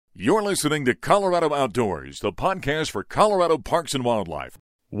You're listening to Colorado Outdoors, the podcast for Colorado parks and wildlife.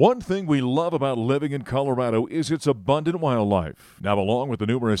 One thing we love about living in Colorado is its abundant wildlife. Now, along with the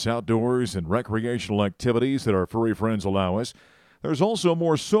numerous outdoors and recreational activities that our furry friends allow us, there's also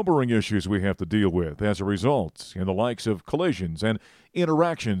more sobering issues we have to deal with as a result, in the likes of collisions and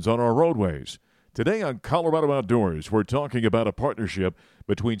interactions on our roadways. Today on Colorado Outdoors, we're talking about a partnership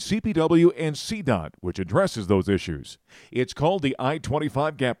between CPW and CDOT, which addresses those issues. It's called the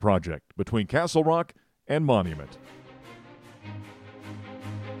I-25 Gap Project between Castle Rock and Monument.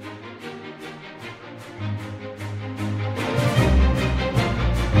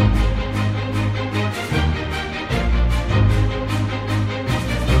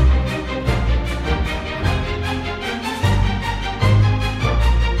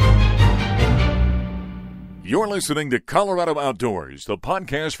 You're listening to Colorado Outdoors, the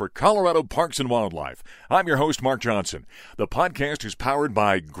podcast for Colorado parks and wildlife. I'm your host, Mark Johnson. The podcast is powered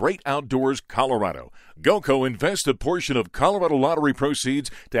by Great Outdoors Colorado. GOCO invests a portion of Colorado lottery proceeds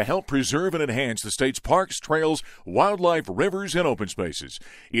to help preserve and enhance the state's parks, trails, wildlife, rivers, and open spaces.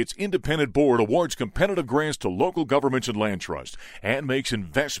 Its independent board awards competitive grants to local governments and land trusts and makes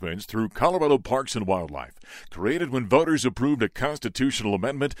investments through Colorado Parks and Wildlife. Created when voters approved a constitutional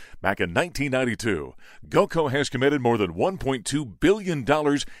amendment back in 1992, GOCO has committed more than $1.2 billion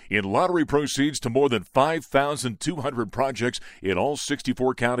in lottery proceeds to more than 5,200 projects in all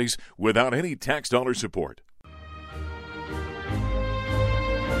 64 counties without any tax dollar support.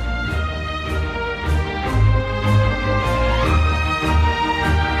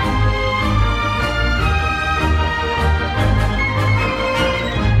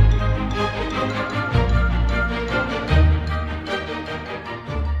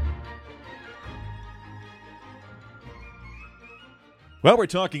 Well, we're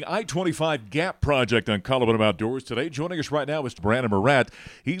talking I-25 Gap Project on Colorado Outdoors today. Joining us right now is Brandon Morat.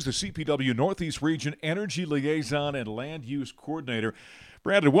 He's the CPW Northeast Region Energy Liaison and Land Use Coordinator.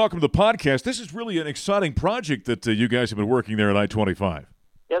 Brandon, welcome to the podcast. This is really an exciting project that you guys have been working there at I-25.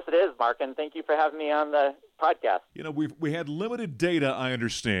 Yes, it is, Mark, and thank you for having me on the podcast. You know, we had limited data, I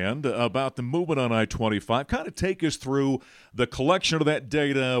understand, about the movement on I-25. Kind of take us through the collection of that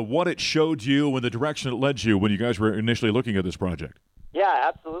data, what it showed you, and the direction it led you when you guys were initially looking at this project.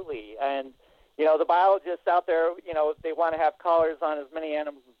 Yeah, absolutely. And, you know, the biologists out there, you know, they want to have collars on as many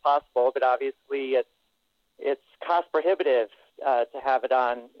animals as possible, but obviously it's cost prohibitive to have it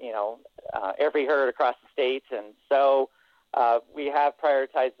on, you know, every herd across the state. And so we have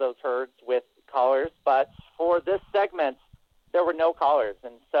prioritized those herds with collars. But for this segment, there were no collars.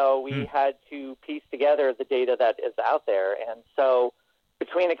 And so we had to piece together the data that is out there. And so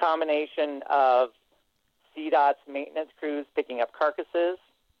between a combination of CDOT's maintenance crews picking up carcasses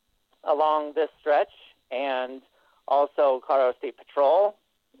along this stretch, and also Colorado State Patrol.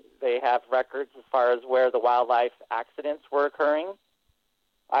 They have records as far as where the wildlife accidents were occurring.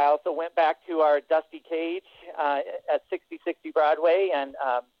 I also went back to our dusty cage at 6060 Broadway and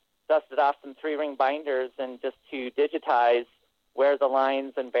dusted off some 3-ring binders and just to digitize where the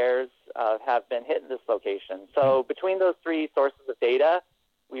lions and bears have been hit in this location. So between those three sources of data,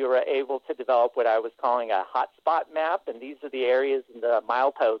 we were able to develop what I was calling a hotspot map, and these are the areas and the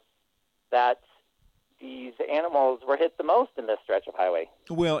mileposts that these animals were hit the most in this stretch of highway.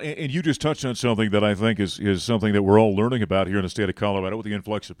 Well, and you just touched on something that I think is something that we're all learning about here in the state of Colorado with the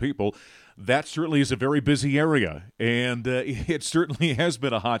influx of people. That certainly is a very busy area, and it certainly has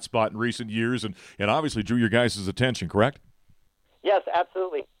been a hot spot in recent years, and obviously drew your guys' attention, correct? Yes,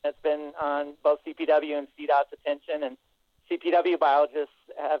 absolutely. It's been on both CPW and CDOT's attention, and CPW biologists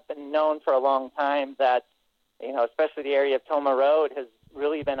have been known for a long time that, you know, especially the area of Toma Road has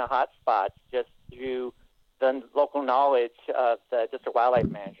really been a hot spot just through the local knowledge of the district wildlife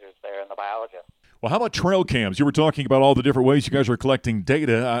managers there and the biologists. Well, how about trail cams? You were talking about all the different ways you guys are collecting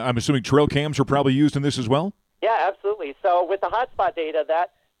data. I'm assuming trail cams are probably used in this as well? Yeah, absolutely. So with the hotspot data,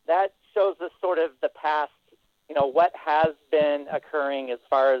 that shows us sort of the past, you know, what has been occurring as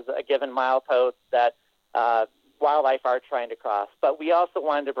far as a given milepost that wildlife are trying to cross. But we also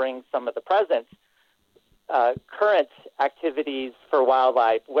wanted to bring some of the present current activities for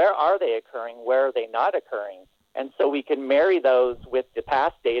wildlife. Where are they occurring? Where are they not occurring? And so we can marry those with the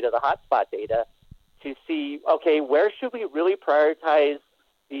past data, the hotspot data, to see, okay, where should we really prioritize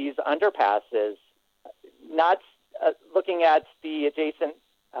these underpasses? Not looking at the adjacent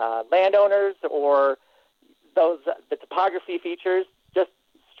landowners or the topography features, just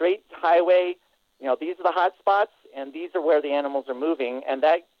straight highway. You know, these are the hot spots, and these are where the animals are moving. And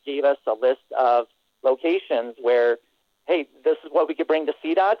that gave us a list of locations where, hey, this is what we could bring to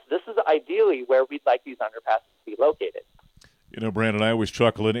CDOT. This is ideally where we'd like these underpasses to be located. Brandon, I always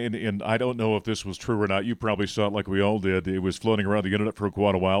chuckle, and I don't know if this was true or not. You probably saw it like we all did. It was floating around the internet for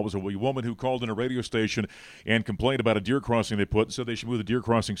quite a while. It was a woman who called in a radio station and complained about a deer crossing they put and said they should move the deer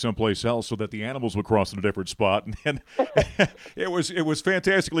crossing someplace else so that the animals would cross in a different spot. And it was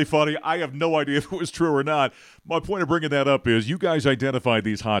fantastically funny. I have no idea if it was true or not. My point of bringing that up is you guys identified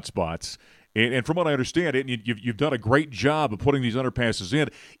these hot spots. And from what I understand, you've done a great job of putting these underpasses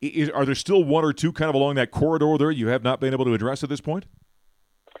in. Are there still one or two kind of along that corridor there you have not been able to address at this point?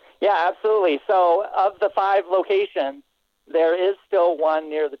 Yeah, absolutely. So of the 5 locations, there is still one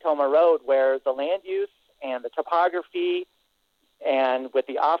near the Toma Road where the land use and the topography and with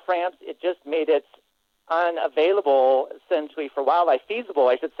the off-ramps, it just made it unavailable essentially for wildlife, feasible,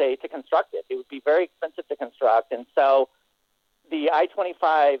 I should say, to construct it. It would be very expensive to construct. And so the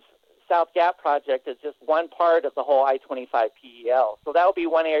I-25 South Gap project is just one part of the whole I-25 PEL. So that will be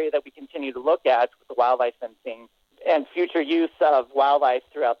one area that we continue to look at with the wildlife fencing and future use of wildlife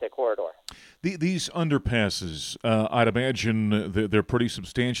throughout the corridor. These underpasses, I'd imagine they're pretty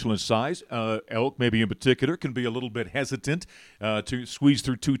substantial in size. Elk, maybe in particular, can be a little bit hesitant to squeeze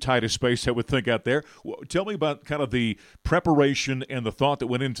through too tight a space, I would think, out there. Tell me about kind of the preparation and the thought that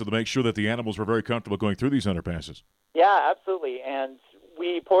went into to make sure that the animals were very comfortable going through these underpasses. Yeah, absolutely. And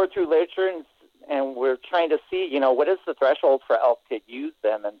we poured through literature and we're trying to see, what is the threshold for elk to use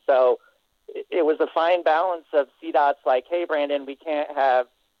them. And so it was a fine balance of CDOT's like, hey, Brandon, we can't have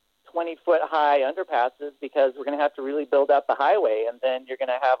 20-foot high underpasses because we're going to have to really build up the highway. And then you're going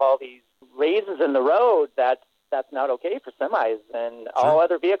to have all these raises in the road that's not okay for semis and all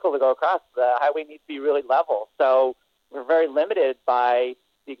other vehicles that go across. The highway needs to be really level. So we're very limited by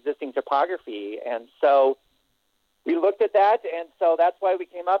the existing topography. And so we looked at that, and so that's why we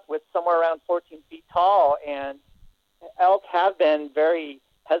came up with somewhere around 14 feet tall, and elk have been very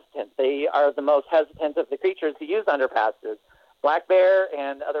hesitant. They are the most hesitant of the creatures to use underpasses. Black bear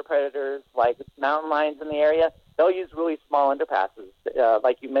and other predators like mountain lions in the area, they'll use really small underpasses.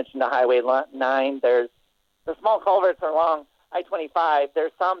 Like you mentioned, the Highway 9, there's the small culverts along I-25.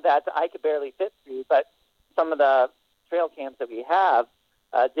 There's some that I could barely fit through, but some of the trail cams that we have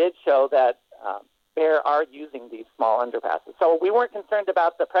did show that bear are using these small underpasses. So we weren't concerned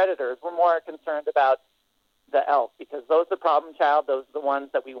about the predators. We're more concerned about the elk because those are the problem child. Those are the ones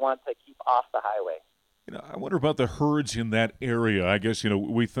that we want to keep off the highway. I wonder about the herds in that area. I guess,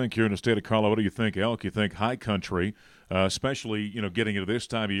 we think here in the state of Colorado, you think elk, you think high country, especially, getting into this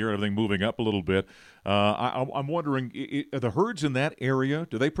time of year, everything moving up a little bit. I'm wondering, are the herds in that area,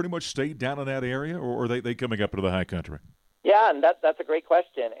 do they pretty much stay down in that area, or are they coming up into the high country? Yeah, and that's a great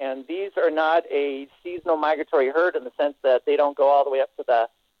question. And these are not a seasonal migratory herd in the sense that they don't go all the way up to the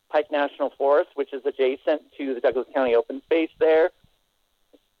Pike National Forest, which is adjacent to the Douglas County open space there.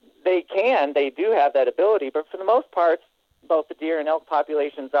 They do have that ability, but for the most part, both the deer and elk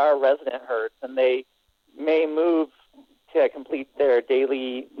populations are resident herds, and they may move to complete their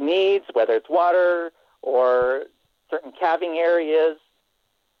daily needs, whether it's water or certain calving areas.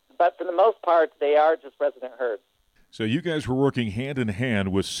 But for the most part, they are just resident herds. So you guys were working hand in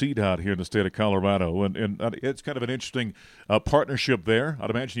hand with CDOT here in the state of Colorado, and it's kind of an interesting partnership there. I'd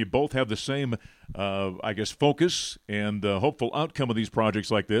imagine you both have the same, focus and hopeful outcome of these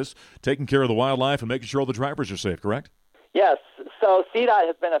projects like this, taking care of the wildlife and making sure all the drivers are safe, correct? Yes. So CDOT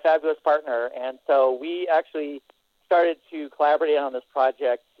has been a fabulous partner, and so we actually started to collaborate on this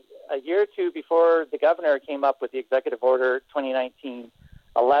project a year or two before the governor came up with the executive order 2019-11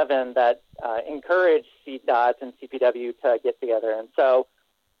 that encouraged CDOT and CPW to get together. And so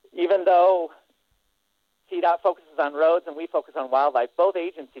even though CDOT focuses on roads and we focus on wildlife, both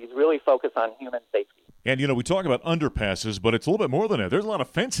agencies really focus on human safety. And, we talk about underpasses, but it's a little bit more than that. There's a lot of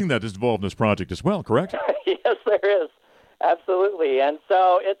fencing that is involved in this project as well, correct? Yes, there is. Absolutely. And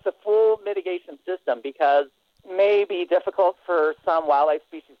so it's a full mitigation system because it may be difficult for some wildlife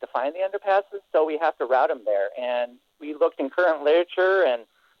species to find the underpasses, so we have to route them there. And we looked in current literature, and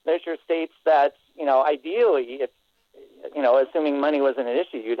literature states that, ideally, if, assuming money wasn't an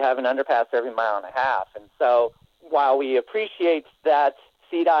issue, you'd have an underpass every mile and a half. And so while we appreciate that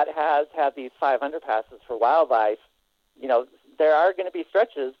CDOT has had these 5 underpasses for wildlife, there are going to be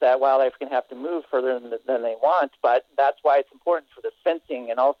stretches that wildlife can have to move further than they want, but that's why it's important for this fencing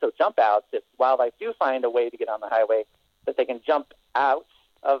and also jump outs. If wildlife do find a way to get on the highway, that they can jump out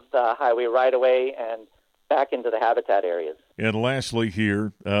of the highway right away and back into the habitat areas. And lastly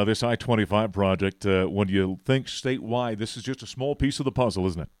here, this I-25 project, when you think statewide, this is just a small piece of the puzzle,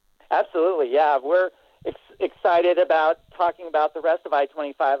 isn't it? Absolutely, yeah. We're excited about talking about the rest of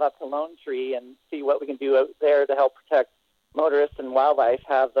I-25 up to Lone Tree and see what we can do there to help protect motorists and wildlife,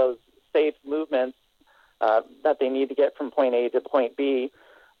 have those safe movements that they need to get from point A to point B.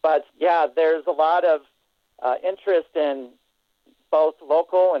 But, yeah, there's a lot of interest in both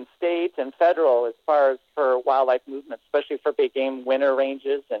local and state and federal as far as for wildlife movement, especially for big game winter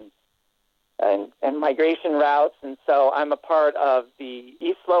ranges and migration routes. And so I'm a part of the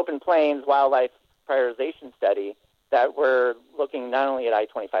East Slope and Plains Wildlife Prioritization Study that we're looking not only at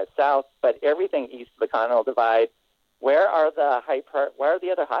I-25 South, but everything east of the Continental Divide. Where are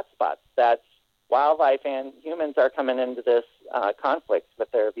the other hotspots that wildlife and humans are coming into this conflict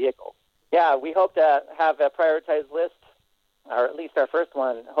with their vehicles? Yeah, we hope to have a prioritized list, or at least our first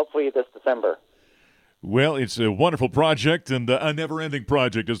one, hopefully this December. Well, it's a wonderful project and a never-ending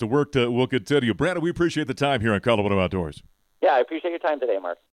project as the work will continue. Brandon, we appreciate the time here on Colorado Outdoors. Yeah, I appreciate your time today,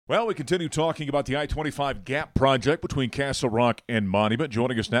 Mark. Well, we continue talking about the I-25 Gap project between Castle Rock and Monument.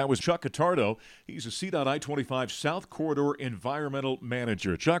 Joining us now is Chuck Catardo. He's a CDOT I-25 South Corridor Environmental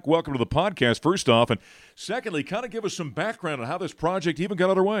Manager. Chuck, welcome to the podcast, first off. And secondly, kind of give us some background on how this project even got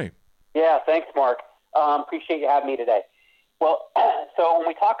underway. Yeah, thanks, Mark. Appreciate you having me today. Well, so when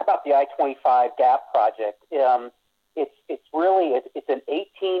we talk about the I-25 Gap project, it's an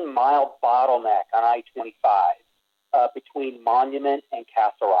 18-mile bottleneck on I-25 between Monument and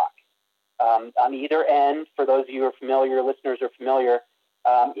Castle Rock. On either end, for those of you who are familiar, listeners are familiar,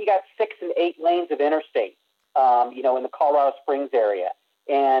 you got 6 and 8 lanes of interstate, in the Colorado Springs area,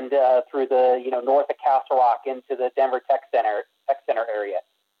 and through the north of Castle Rock into the Denver Tech Center area.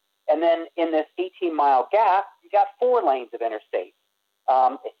 And then in this 18-mile gap, you got 4 lanes of interstate.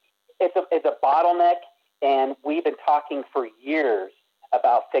 It's a bottleneck, and we've been talking for years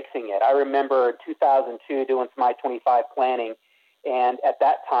about fixing it. I remember in 2002 doing some I-25 planning, and at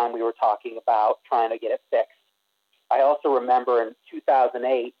that time we were talking about trying to get it fixed. I also remember in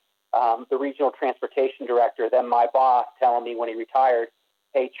 2008, the regional transportation director, then my boss, telling me when he retired,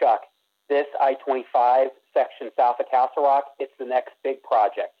 "Hey, Chuck, this I-25 section south of Castle Rock, it's the next big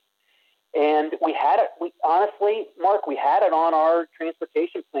project." And we had it, honestly, Mark, we had it on our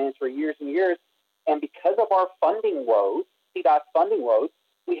transportation plans for years and years. And because of our funding woes, CDOT funding woes,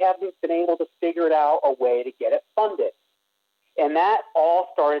 we haven't been able to figure it out a way to get it funded. And that all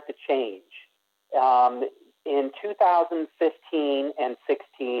started to change. In 2015 and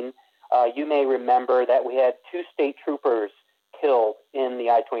 16, you may remember that we had 2 state troopers killed in the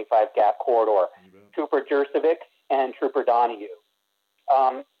I-25 Gap corridor, Trooper Jurcevic and Trooper Donahue.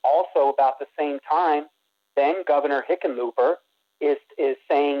 Also, about the same time, then Governor Hickenlooper is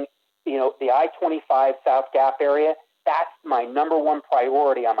saying, the I-25 South Gap area, that's my number one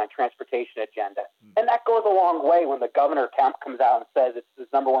priority on my transportation agenda. And that goes a long way when the governor comes out and says it's his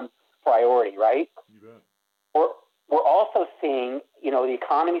number one priority, right? You bet. We're also seeing, the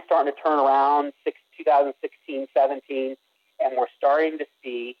economy starting to turn around 2016, 17, and we're starting to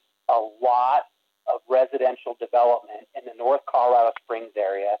see a lot of residential development in the North Colorado Springs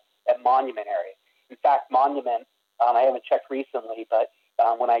area and Monument area. In fact, Monument, I haven't checked recently, but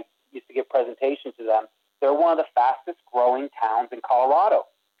when I used to give presentations to them, they're one of the fastest growing towns in Colorado.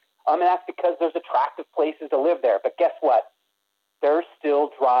 And that's because there's attractive places to live there. But guess what? They're still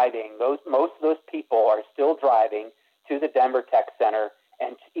driving. Most of those people are still driving to the Denver Tech Center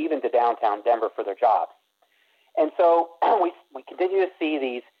and even to downtown Denver for their jobs. And so we continue to see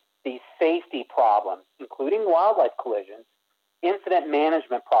these safety problems, including wildlife collisions, incident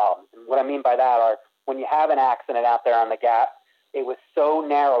management problems. And what I mean by that are when you have an accident out there on the gap, it was so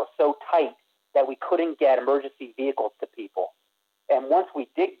narrow, so tight that we couldn't get emergency vehicles to people. And once we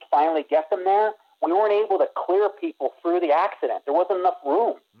did finally get them there, we weren't able to clear people through the accident. There wasn't enough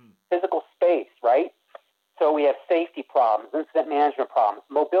room, physical space, right? So we have safety problems, incident management problems,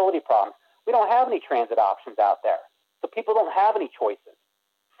 mobility problems. We don't have any transit options out there. So people don't have any choices.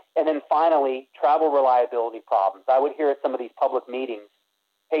 And then finally, travel reliability problems. I would hear at some of these public meetings,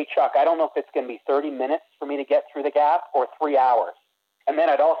 "Hey, Chuck, I don't know if it's going to be 30 minutes for me to get through the gap or 3 hours." And then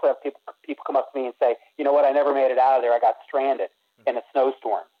I'd also have people come up to me and say, "You know what, I never made it out of there. I got stranded in a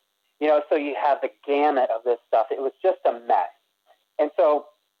snowstorm." So you have the gamut of this stuff. It was just a mess. And so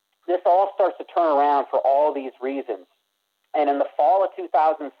this all starts to turn around for all these reasons. And in the fall of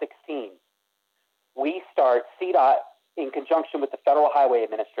 2016, CDOT, in conjunction with the Federal Highway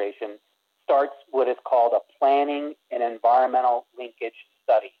Administration, starts what is called a Planning and Environmental Linkage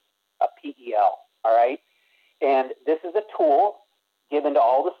Study, a PEL, all right? And this is a tool given to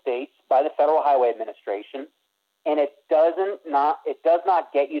all the states by the Federal Highway Administration, and it does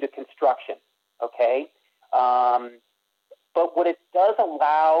not get you to construction, okay? But what it does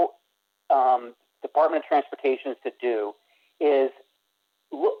allow Department of Transportation to do is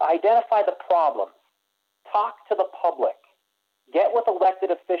identify the problems, talk to the public, Get with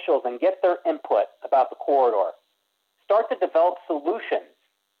elected officials and get their input about the corridor. Start to develop solutions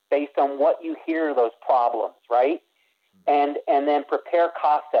based on what you hear those problems, right? And then prepare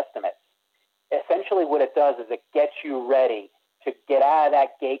cost estimates. Essentially what it does is it gets you ready to get out of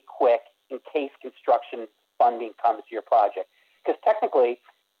that gate quick in case construction funding comes to your project. Because technically,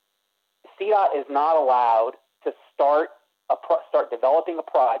 CDOT is not allowed to start developing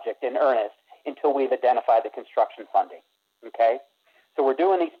a project in earnest until we've identified the construction funding, okay? So we're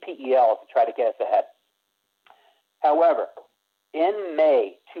doing these PELs to try to get us ahead. However, in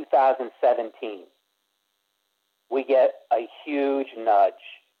May 2017, we get a huge nudge.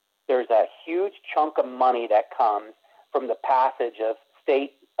 There's a huge chunk of money that comes from the passage of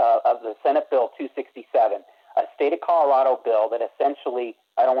the Senate Bill 267, a state of Colorado bill that essentially,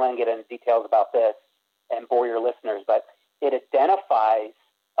 I don't want to get into details about this and bore your listeners, but it identifies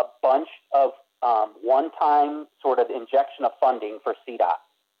a bunch of one-time sort of injection of funding for CDOT.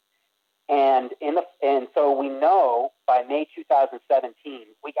 And so we know by May 2017,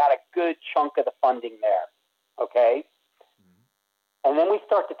 we got a good chunk of the funding there, okay? And then we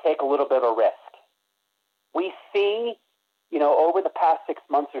start to take a little bit of a risk. We see, over the past 6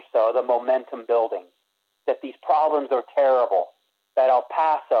 months or so, the momentum building, that these problems are terrible, that El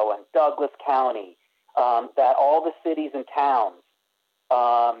Paso and Douglas County, that all the cities and towns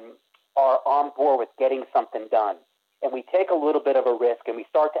are on board with getting something done. And we take a little bit of a risk and we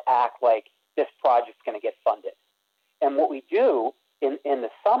start to act like this project's going to get funded. And what we do in the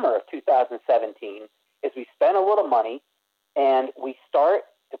summer of 2017 is we spend a little money and we start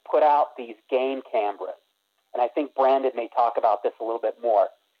to put out these gain cameras. And I think Brandon may talk about this a little bit more.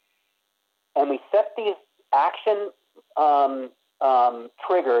 And we set these action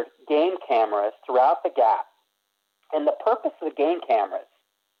triggered gain cameras throughout the gap. And the purpose of the gain cameras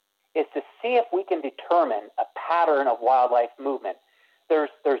is to see if we can determine a pattern of wildlife movement. There's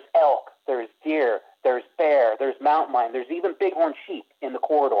elk, there's deer, there's bear, there's mountain lion, there's even bighorn sheep in the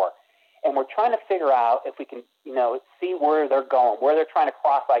corridor. And we're trying to figure out if we can, see where they're going, where they're trying to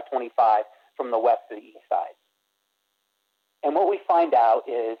cross I-25 from the west to the east side. And what we find out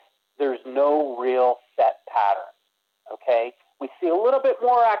is there's no real set pattern, okay? We see a little bit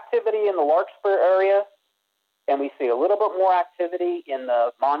more activity in the Larkspur area, and we see a little bit more activity in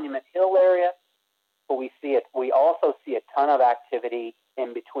the Monument Hill area, but we also see a ton of activity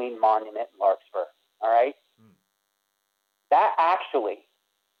in between Monument and Larkspur, all right? That actually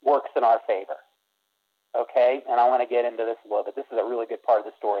works in our favor, okay? And I want to get into this a little bit. This is a really good part of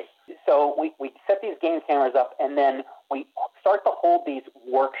the story. So we set these game cameras up, and then we start to hold these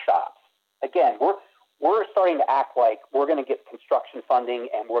workshops. Again, we're starting to act like we're going to get construction funding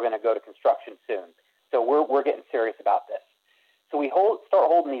and we're going to go to construction soon. So we're getting serious about this. So we start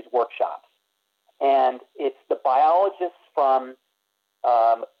holding these workshops, and it's the biologists from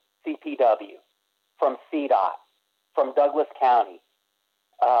CPW, from CDOT, from Douglas County.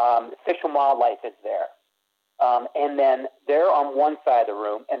 Fish and Wildlife is there. And then they're on one side of the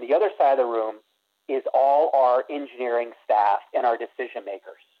room, and the other side of the room is all our engineering staff and our decision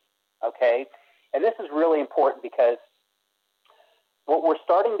makers, okay? And this is really important because what we're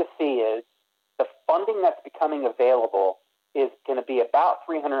starting to see is the funding that's becoming available is going to be about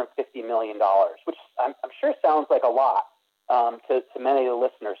 $350 million, which I'm sure sounds like a lot to many of the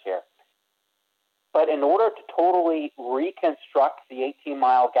listeners here. But in order to totally reconstruct the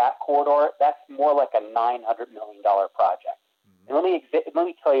 18-mile gap corridor, that's more like a $900 million project. And let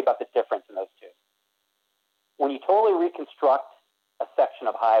me tell you about the difference in those two. When you totally reconstruct a section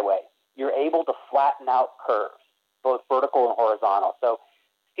of highway, you're able to flatten out curves, both vertical and horizontal. So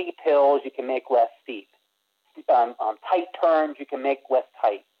steep hills, you can make less steep. Tight turns, you can make less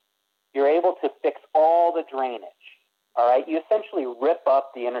tight. You're able to fix all the drainage. All right, you essentially rip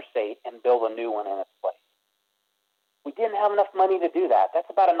up the interstate and build a new one in its place. We didn't have enough money to do that. That's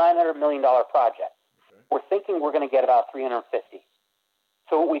about a $900 million project. Okay. We're thinking we're going to get about $350.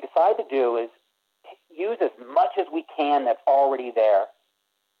 So what we decide to do is use as much as we can that's already there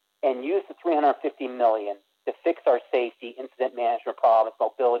and use the $350 million to fix our safety, incident management problems,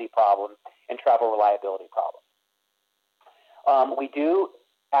 mobility problems, and travel reliability problems. We do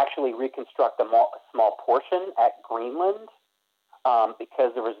actually reconstruct a small portion at Greenland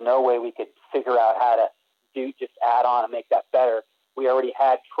because there was no way we could figure out how to just add on and make that better. We already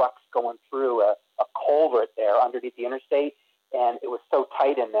had trucks going through a culvert there underneath the interstate, and it was so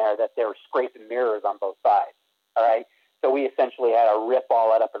tight in there that they were scraping mirrors on both sides. All right, so we essentially had to rip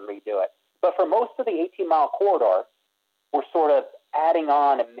all that up and redo it. But for most of the 18-mile corridor, we're sort of adding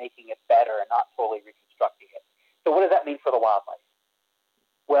on and making it better and not totally reconstructing it. So what does that mean for the wildlife?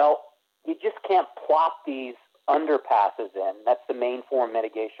 Well, you just can't plop these underpasses in. That's the main form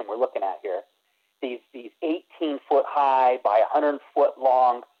mitigation we're looking at here. These 18-foot high by 100-foot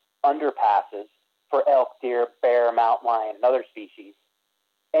long underpasses for elk, deer, bear, mountain lion, and other species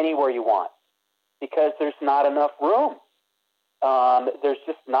anywhere you want, because there's not enough room. There's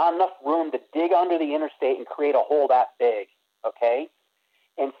just not enough room to dig under the interstate and create a hole that big, okay?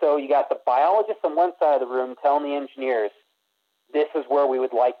 And so you got the biologists on one side of the room telling the engineers, this is where we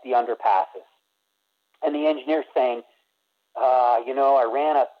would like the underpasses. And the engineer's saying, I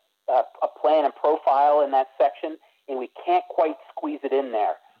ran a plan and profile in that section, and we can't quite squeeze it in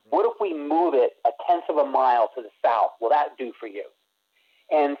there. What if we move it 1/10 of a mile to the south? Will that do for you?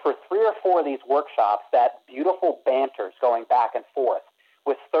 And for 3 or 4 of these workshops, that beautiful banter's going back and forth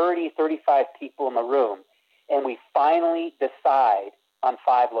with 30, 35 people in the room, and we finally decide on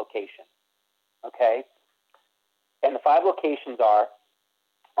 5 locations, okay? And the 5 locations are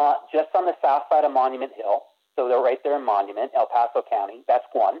just on the south side of Monument Hill, so they're right there in Monument, El Paso County. That's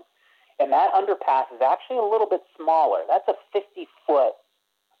one. And that underpass is actually a little bit smaller. That's a 50-foot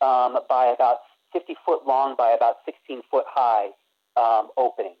by about 50-foot long by about 16-foot high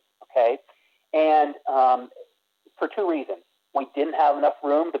opening, okay? And for 2 reasons. We didn't have enough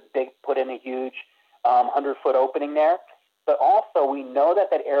room to put in a huge 100-foot opening there, but also we know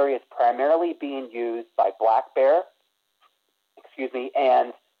that area is primarily being used by black bear,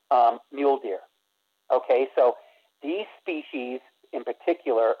 and mule deer. Okay, so these species in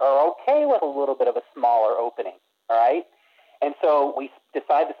particular are okay with a little bit of a smaller opening, all right? And so we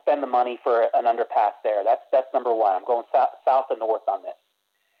decide to spend the money for an underpass there. That's number one. I'm going south and north on this.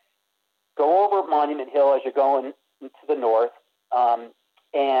 Go over Monument Hill as you're going to the north,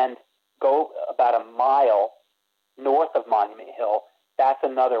 and go about a mile north of Monument Hill. That's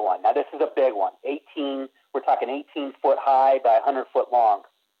another one. Now, this is a big one. We're talking 18-foot high by 100-foot long.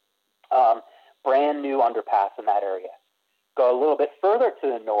 Brand new underpass in that area. Go a little bit further to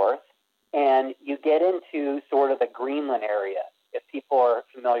the north, and you get into sort of the Greenland area, if people are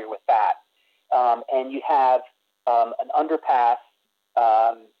familiar with that. And you have an underpass,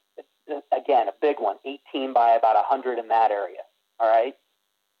 again, a big one, 18 by about 100 in that area, all right?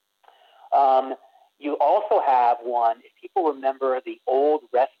 You also have one, if people remember the old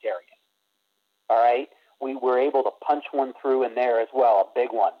rest area, all right? We were able to punch one through in there as well, a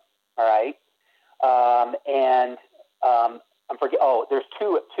big one, all right? There's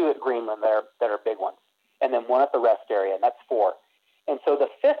two at Greenland that are big ones, and then one at the rest area, and that's 4. And so the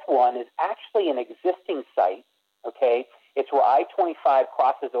 5th one is actually an existing site, okay? It's where I-25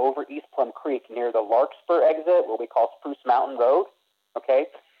 crosses over East Plum Creek near the Larkspur exit, what we call Spruce Mountain Road, okay?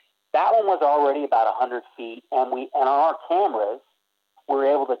 That one was already about 100 feet, and on our cameras, we were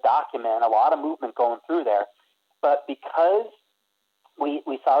able to document a lot of movement going through there. But because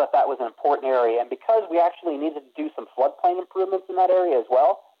we saw that was an important area, and because we actually needed to do some floodplain improvements in that area as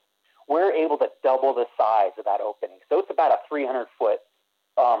well, we're able to double the size of that opening. So it's about a 300-foot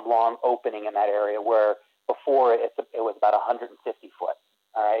long opening in that area, where before it was about 150 foot.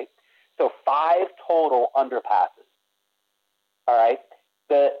 All right. So 5 total underpasses. All right.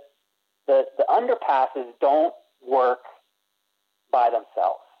 The underpasses don't work by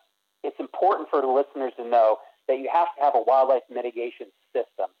themselves. It's important for the listeners to know that you have to have a wildlife mitigation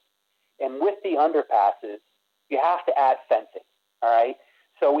system. And with the underpasses, you have to add fencing, all right?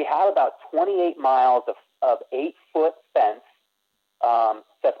 So we have about 28 miles of 8-foot fence.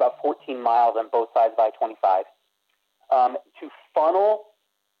 That's about 14 miles on both sides of I-25, to funnel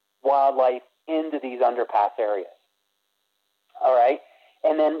wildlife into these underpass areas, all right?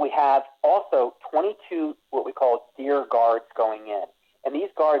 And then we have also 22 what we call deer guards going in. And these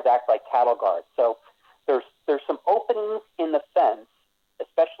guards act like cattle guards. So there's some openings in the fence,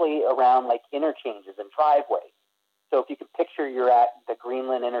 especially around like interchanges and driveways. So if you can picture you're at the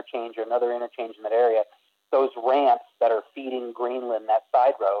Greenland interchange or another interchange in that area, those ramps that are feeding Greenland, that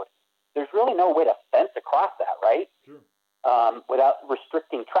side road, there's really no way to fence across that, right? Sure. Without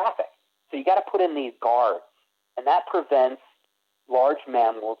restricting traffic. So you got to put in these guards, and that prevents large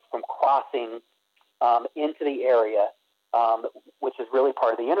mammals from crossing into the area, which is really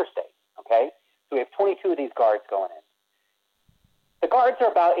part of the interstate, okay? So we have 22 of these guards going in. The guards are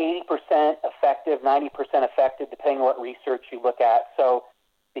about 80% effective, 90% effective, depending on what research you look at. So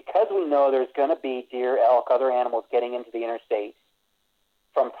because we know there's going to be deer, elk, other animals getting into the interstate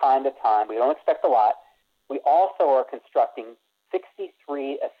from time to time, we don't expect a lot. We also are constructing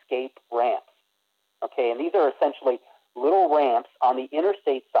 63 escape ramps, okay? And these are essentially little ramps on the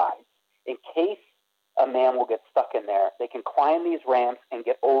interstate side. In case a mammal gets stuck in there, they can climb these ramps and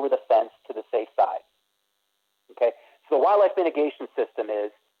get over the fence to the safe side, okay? So the wildlife mitigation system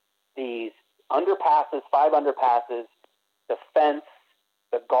is these underpass overpasses, 5 underpasses, the fence,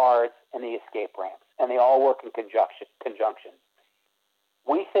 the guards, and the escape ramps, and they all work in conjunction.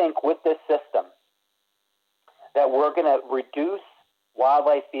 We think with this system that we're going to reduce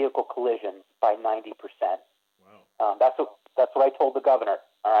wildlife vehicle collisions by 90%. Wow. That's what I told the governor,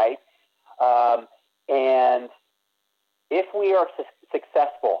 all right? And if we are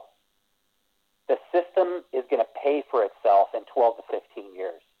successful, the system is going to pay for itself in 12 to 15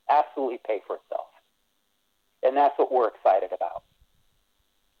 years. Absolutely pay for itself. And that's what we're excited about.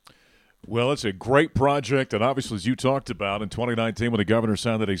 Well, it's a great project, and obviously, as you talked about, in 2019 when the governor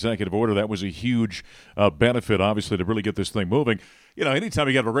signed that executive order, that was a huge benefit, obviously, to really get this thing moving. You know, anytime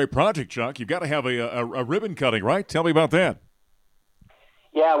you have a great project, Chuck, you've got to have a ribbon cutting, right? Tell me about that.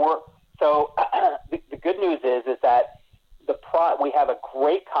 Yeah, the good news is that we have a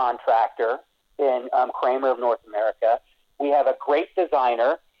great contractor in Kramer of North America. We have a great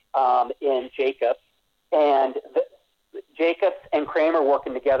designer in Jacobs, and Jacobs and Kramer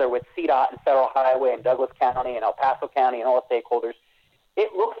working together with CDOT and Federal Highway and Douglas County and El Paso County and all the stakeholders.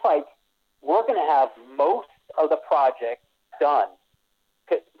 It looks like we're going to have most of the project done,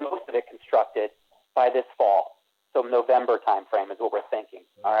 most of it constructed by this fall. So November timeframe is what we're thinking,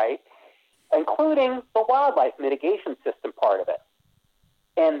 all right? Including the wildlife mitigation system part of it.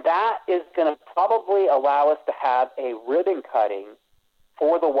 And that is going to probably allow us to have a ribbon cutting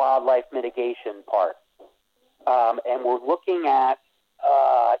for the wildlife mitigation part. And we're looking at,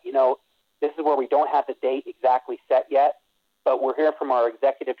 this is where we don't have the date exactly set yet, but we're hearing from our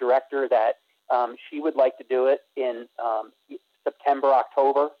executive director that she would like to do it in September,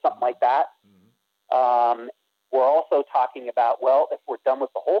 October, something like that. We're also talking about, well, if we're done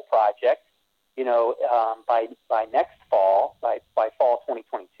with the whole project, by next fall, by fall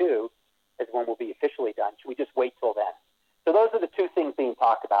 2022 is when we'll be officially done. Should we just wait till then? So those are the two things being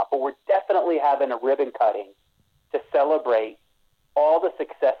talked about. But we're definitely having a ribbon cutting to celebrate all the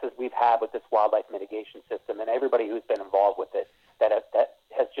successes we've had with this wildlife mitigation system and everybody who's been involved with it that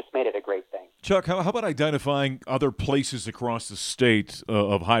has just made it a great thing. Chuck, how about identifying other places across the state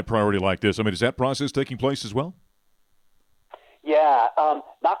of high priority like this? I mean, is that process taking place as well? Yeah,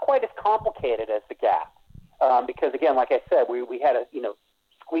 not quite as complicated as the gap, because again, like I said, we had to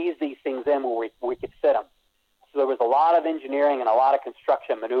squeeze these things in where we could fit them. So there was a lot of engineering and a lot of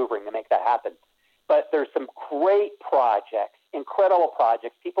construction maneuvering to make that happen. But there's some great projects, incredible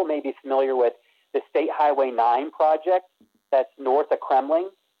projects. People may be familiar with the State Highway 9 project that's north of Kremling,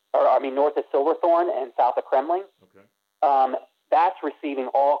 north of Silverthorne and south of Kremling. Okay. That's receiving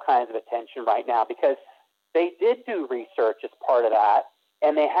all kinds of attention right now because they did do research as part of that,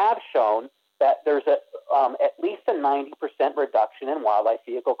 and they have shown that there's at least a 90% reduction in wildlife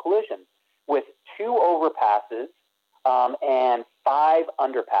vehicle collisions with 2 overpasses and 5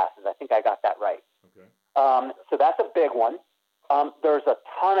 underpasses. I think I got that right. Okay. So that's a big one. There's a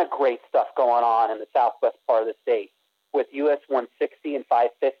ton of great stuff going on in the southwest part of the state with US 160 and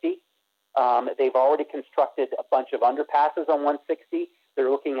 550. They've already constructed a bunch of underpasses on 160. They're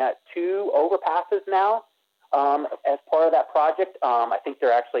looking at 2 overpasses now. As part of that project, I think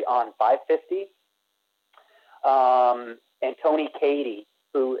they're actually on 550. And Tony Cady,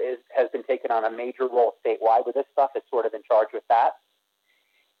 who has been taking on a major role statewide with this stuff, is sort of in charge with that.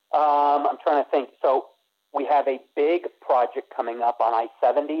 I'm trying to think. So we have a big project coming up on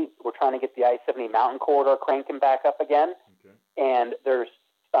I-70. We're trying to get the I-70 mountain corridor cranking back up again. Okay. And there's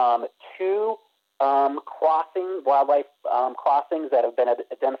 2 wildlife crossings that have been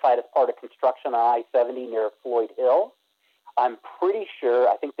identified as part of construction on I-70 near Floyd Hill. I'm pretty sure,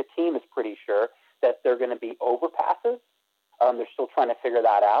 I think the team is pretty sure, that they're going to be overpasses. They're still trying to figure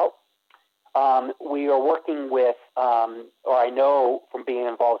that out. We are working with, or I know from being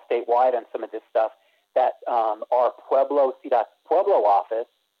involved statewide on some of this stuff, that our CDOT Pueblo office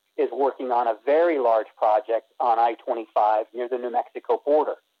is working on a very large project on I-25 near the New Mexico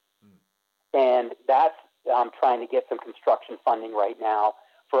border. And that's trying to get some construction funding right now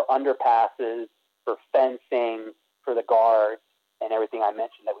for underpasses, for fencing, for the guards, and everything I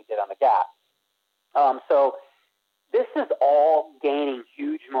mentioned that we did on the gap. So this is all gaining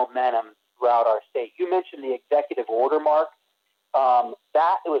huge momentum throughout our state. You mentioned the executive order, Mark.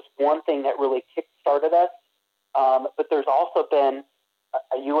 That was one thing that really kick-started us. But there's also been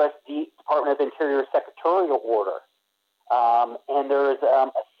a U.S. Department of Interior secretarial order. And there is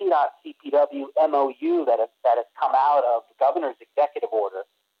a CDOT CPW MOU that has come out of the governor's executive order.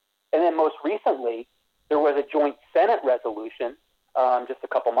 And then most recently, there was a joint Senate resolution just a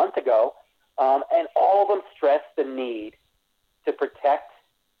couple months ago, and all of them stress the need to protect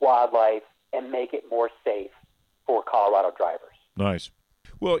wildlife and make it more safe for Colorado drivers. Nice.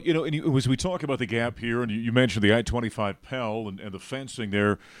 Well, as we talk about the gap here, and you mentioned the I-25 Pell and the fencing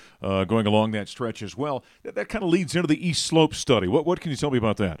there going along that stretch as well, that kind of leads into the East Slope study. What can you tell me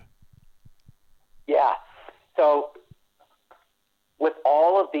about that? Yeah. So with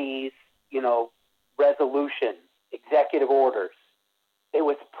all of these, resolutions, executive orders, it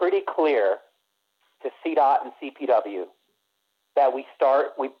was pretty clear to CDOT and CPW that we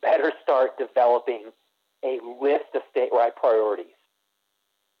better start developing a list of statewide priorities.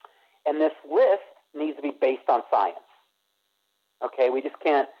 And this list needs to be based on science. Okay, we just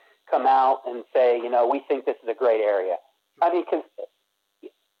can't come out and say, we think this is a great area. I mean, because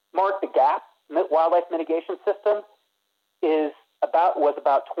Mark, the GAP wildlife mitigation system was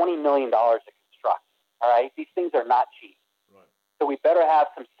about $20 million to construct. All right, these things are not cheap. Right. So we better have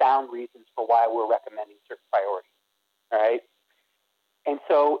some sound reasons for why we're recommending certain priorities. All right, and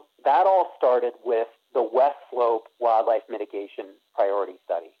so that all started with the West Slope Wildlife Mitigation Priority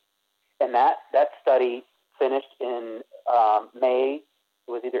Study. And that study finished in May,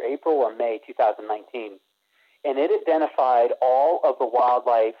 it was either April or May 2019. And it identified all of the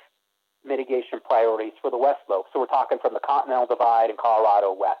wildlife mitigation priorities for the West Slope. So we're talking from the Continental Divide and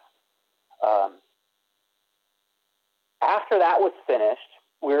Colorado west. After that was finished,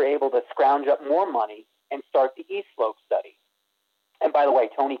 we were able to scrounge up more money and start the East Slope study. And by the way,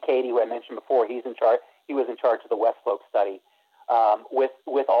 Tony Cady, who I mentioned before, he was in charge of the West Slope study,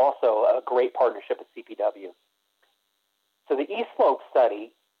 with also a great partnership with CPW. So the East Slope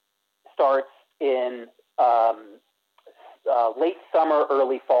study starts in late summer,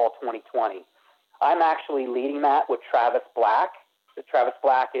 early fall 2020. I'm actually leading that with Travis Black. So Travis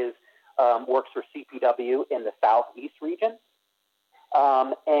Black works for CPW in the Southeast region.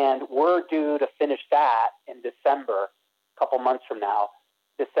 And we're due to finish that in December, a couple months from now,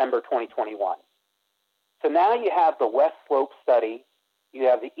 December 2021. So now you have the West Slope study, you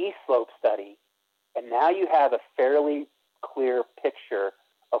have the East Slope study, and now you have a fairly clear picture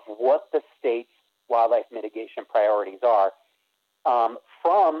of what the state's wildlife mitigation priorities are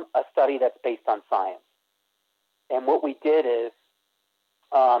from a study that's based on science. And what we did is,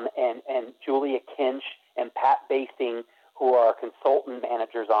 and Julia Kinch and Pat Basting, who are consultant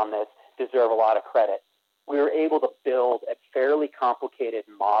managers on this, deserve a lot of credit. We were able to build a fairly complicated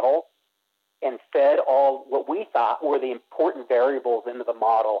model and fed all what we thought were the important variables into the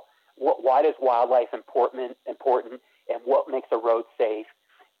model. Why is wildlife important, and what makes a road safe?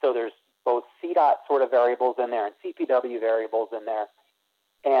 So there's both CDOT sort of variables in there and CPW variables in there.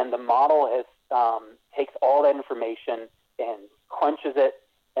 And the model takes all that information and crunches it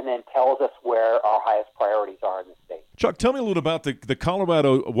and then tells us where our highest priorities are in the state. Chuck, tell me a little about the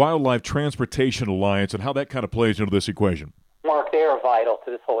Colorado Wildlife Transportation Alliance and how that kind of plays into this equation. Mark, they are vital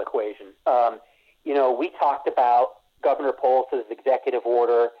to this whole equation. We talked about Governor Polis's executive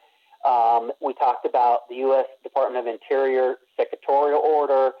order. We talked about the U.S. Department of Interior secretarial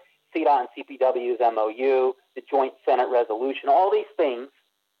order, CDOT and CPW's MOU, the Joint Senate resolution, all these things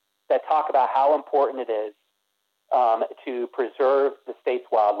that talk about how important it is to preserve the state's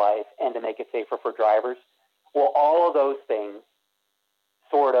wildlife and to make it safer for drivers. Well, all of those things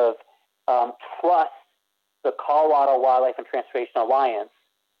sort of trust the Colorado Wildlife and Transportation Alliance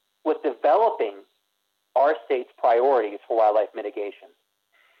with developing our state's priorities for wildlife mitigation.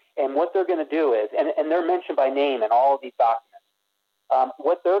 And what they're going to do is, and they're mentioned by name in all of these documents,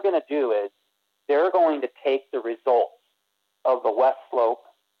 what they're going to do is they're going to take the results of the West Slope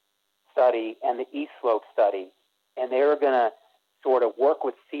study and the East Slope study, and they're going to sort of work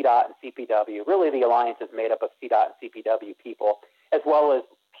with CDOT and CPW. Really, the alliance is made up of CDOT and CPW people, as well as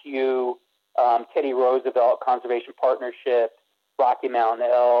Pew, Teddy Roosevelt Conservation Partnership, Rocky Mountain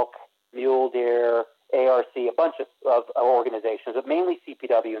Elk, Mule Deer, ARC, a bunch of organizations, but mainly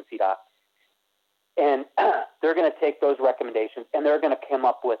CPW and CDOT. And they're going to take those recommendations, and they're going to come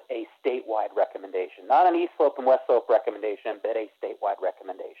up with a statewide recommendation, not an East Slope and West Slope recommendation, but a statewide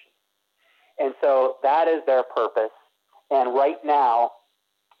recommendation. And so that is their purpose. And right now,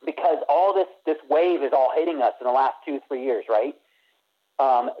 because all this wave is all hitting us in the last 2-3 years, right?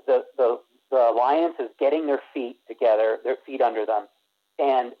 The alliance is getting their feet together, their feet under them,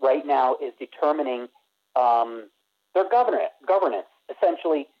 and right now is determining their governance.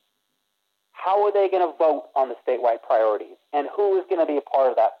 Essentially, how are they going to vote on the statewide priorities, and who is going to be a part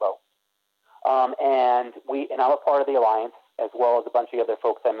of that vote? And I'm a part of the alliance, as well as a bunch of other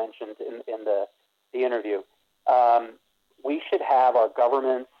folks I mentioned in the interview. We should have our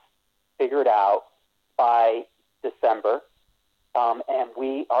governance figured out by December, and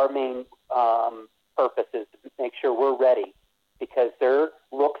our main purpose is to make sure we're ready, because there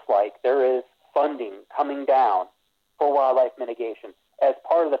looks like there is funding coming down for wildlife mitigation as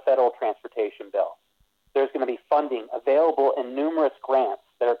part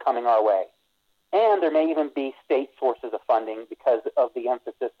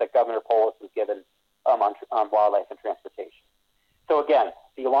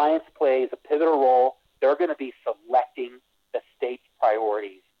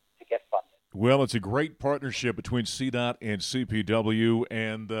Well, it's a great partnership between CDOT and CPW,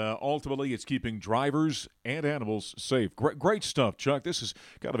 and ultimately it's keeping drivers and animals safe. Great stuff, Chuck. This is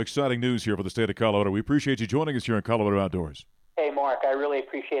kind of exciting news here for the state of Colorado. We appreciate you joining us here in Colorado Outdoors. Hey, Mark, I really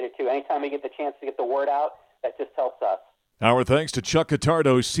appreciate it, too. Anytime we get the chance to get the word out, that just helps us. Our thanks to Chuck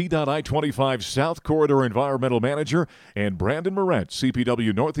Catardo, CDOT I-25 South Corridor Environmental Manager, and Brandon Moret,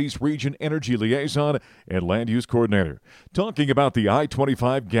 CPW Northeast Region Energy Liaison and Land Use Coordinator, talking about the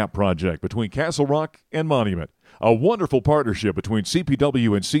I-25 Gap Project between Castle Rock and Monument. A wonderful partnership between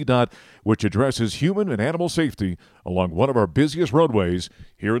CPW and CDOT, which addresses human and animal safety along one of our busiest roadways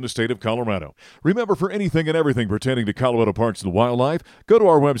here in the state of Colorado. Remember, for anything and everything pertaining to Colorado Parks and Wildlife, go to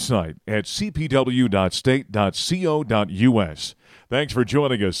our website at cpw.state.co.us. Thanks for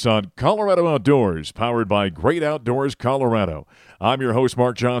joining us on Colorado Outdoors, powered by Great Outdoors Colorado. I'm your host,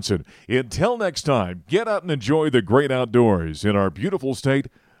 Mark Johnson. Until next time, get out and enjoy the great outdoors in our beautiful state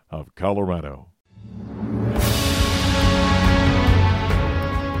of Colorado.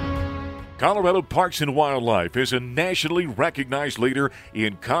 Colorado Parks and Wildlife is a nationally recognized leader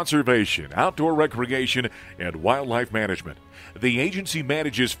in conservation, outdoor recreation, and wildlife management. The agency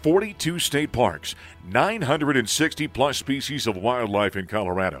manages 42 state parks, 960-plus species of wildlife in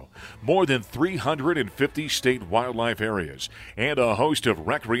Colorado, more than 350 state wildlife areas, and a host of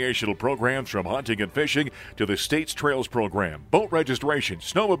recreational programs from hunting and fishing to the state's trails program, boat registration,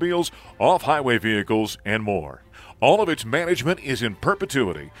 snowmobiles, off-highway vehicles, and more. All of its management is in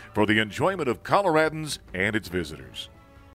perpetuity for the enjoyment of Coloradans and its visitors.